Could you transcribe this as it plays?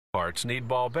parts need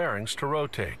ball bearings to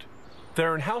rotate.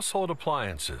 They're in household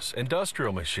appliances,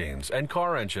 industrial machines, and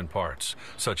car engine parts,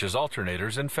 such as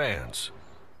alternators and fans.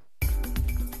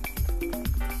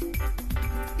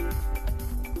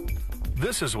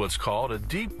 This is what's called a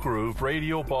deep groove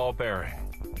radial ball bearing.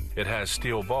 It has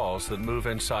steel balls that move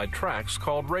inside tracks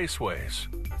called raceways.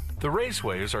 The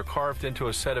raceways are carved into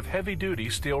a set of heavy-duty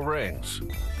steel rings.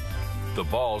 The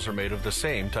balls are made of the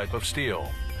same type of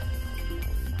steel.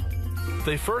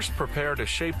 They first prepare to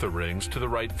shape the rings to the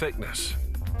right thickness.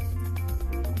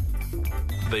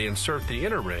 They insert the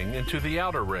inner ring into the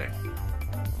outer ring.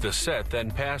 The set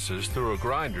then passes through a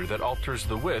grinder that alters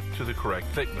the width to the correct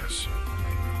thickness.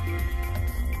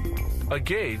 A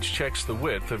gauge checks the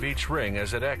width of each ring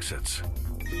as it exits.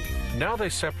 Now they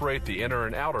separate the inner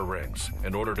and outer rings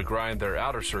in order to grind their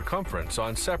outer circumference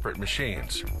on separate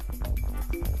machines.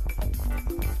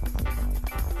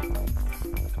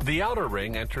 The outer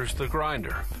ring enters the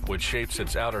grinder, which shapes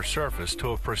its outer surface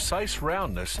to a precise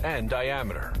roundness and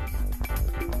diameter.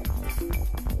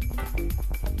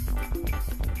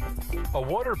 A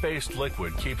water-based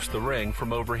liquid keeps the ring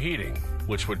from overheating,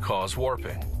 which would cause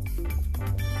warping.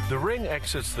 The ring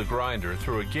exits the grinder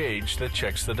through a gauge that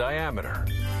checks the diameter.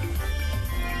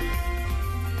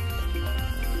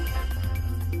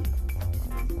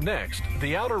 Next,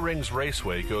 the outer ring's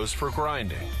raceway goes for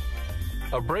grinding.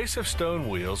 Abrasive stone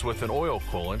wheels with an oil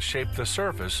coolant shape the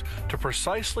surface to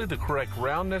precisely the correct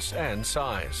roundness and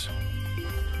size.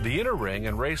 The inner ring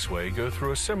and raceway go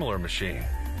through a similar machine.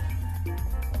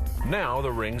 Now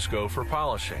the rings go for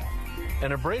polishing.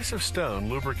 An abrasive stone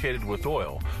lubricated with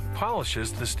oil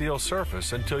polishes the steel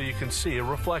surface until you can see a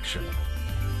reflection.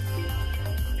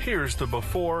 Here's the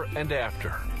before and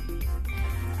after.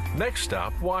 Next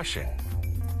stop, washing.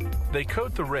 They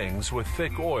coat the rings with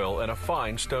thick oil and a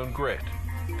fine stone grit.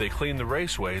 They clean the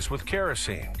raceways with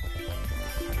kerosene.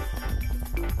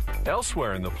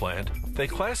 Elsewhere in the plant, they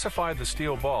classify the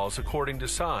steel balls according to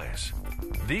size.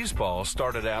 These balls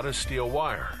started out as steel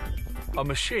wire. A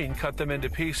machine cut them into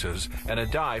pieces and a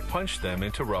die punched them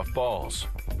into rough balls.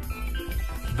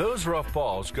 Those rough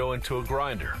balls go into a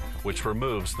grinder, which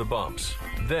removes the bumps.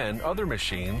 Then other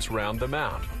machines round them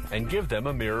out and give them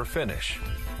a mirror finish.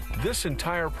 This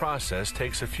entire process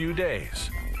takes a few days.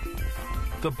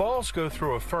 The balls go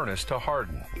through a furnace to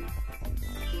harden.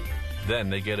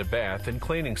 Then they get a bath in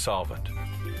cleaning solvent.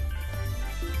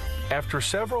 After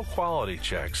several quality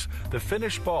checks, the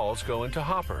finished balls go into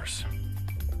hoppers.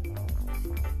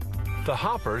 The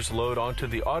hoppers load onto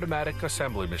the automatic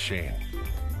assembly machine.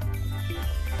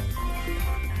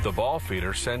 The ball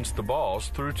feeder sends the balls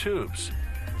through tubes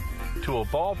to a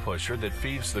ball pusher that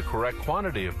feeds the correct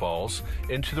quantity of balls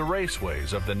into the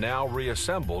raceways of the now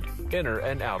reassembled inner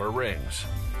and outer rings.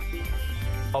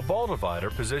 A ball divider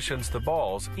positions the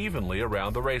balls evenly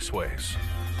around the raceways.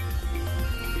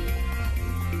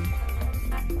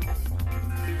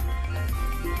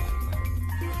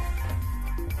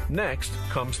 Next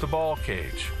comes the ball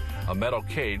cage, a metal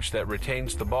cage that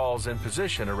retains the balls in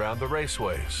position around the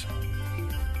raceways.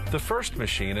 The first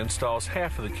machine installs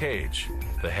half of the cage,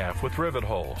 the half with rivet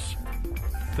holes.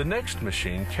 The next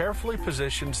machine carefully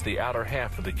positions the outer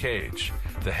half of the cage,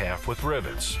 the half with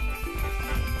rivets.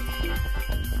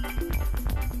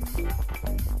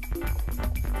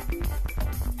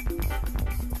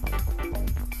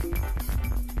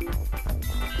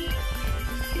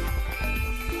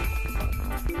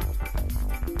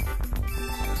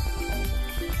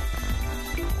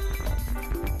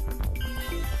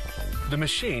 The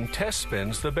machine test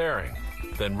spins the bearing,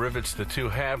 then rivets the two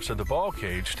halves of the ball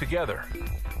cage together.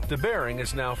 The bearing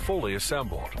is now fully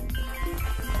assembled.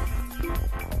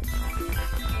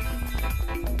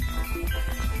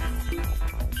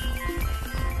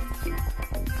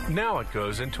 Now it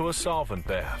goes into a solvent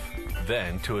bath,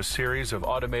 then to a series of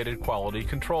automated quality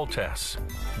control tests.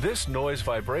 This noise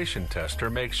vibration tester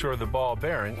makes sure the ball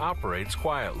bearing operates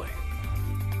quietly.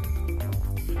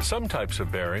 Some types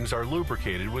of bearings are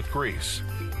lubricated with grease.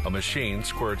 A machine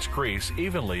squirts grease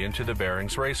evenly into the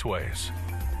bearing's raceways,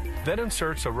 then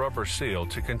inserts a rubber seal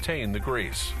to contain the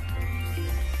grease.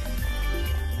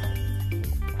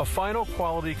 A final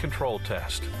quality control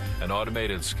test. An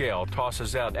automated scale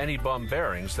tosses out any bum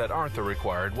bearings that aren't the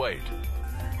required weight.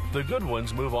 The good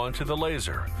ones move on to the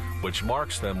laser, which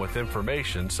marks them with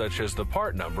information such as the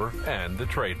part number and the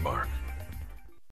trademark.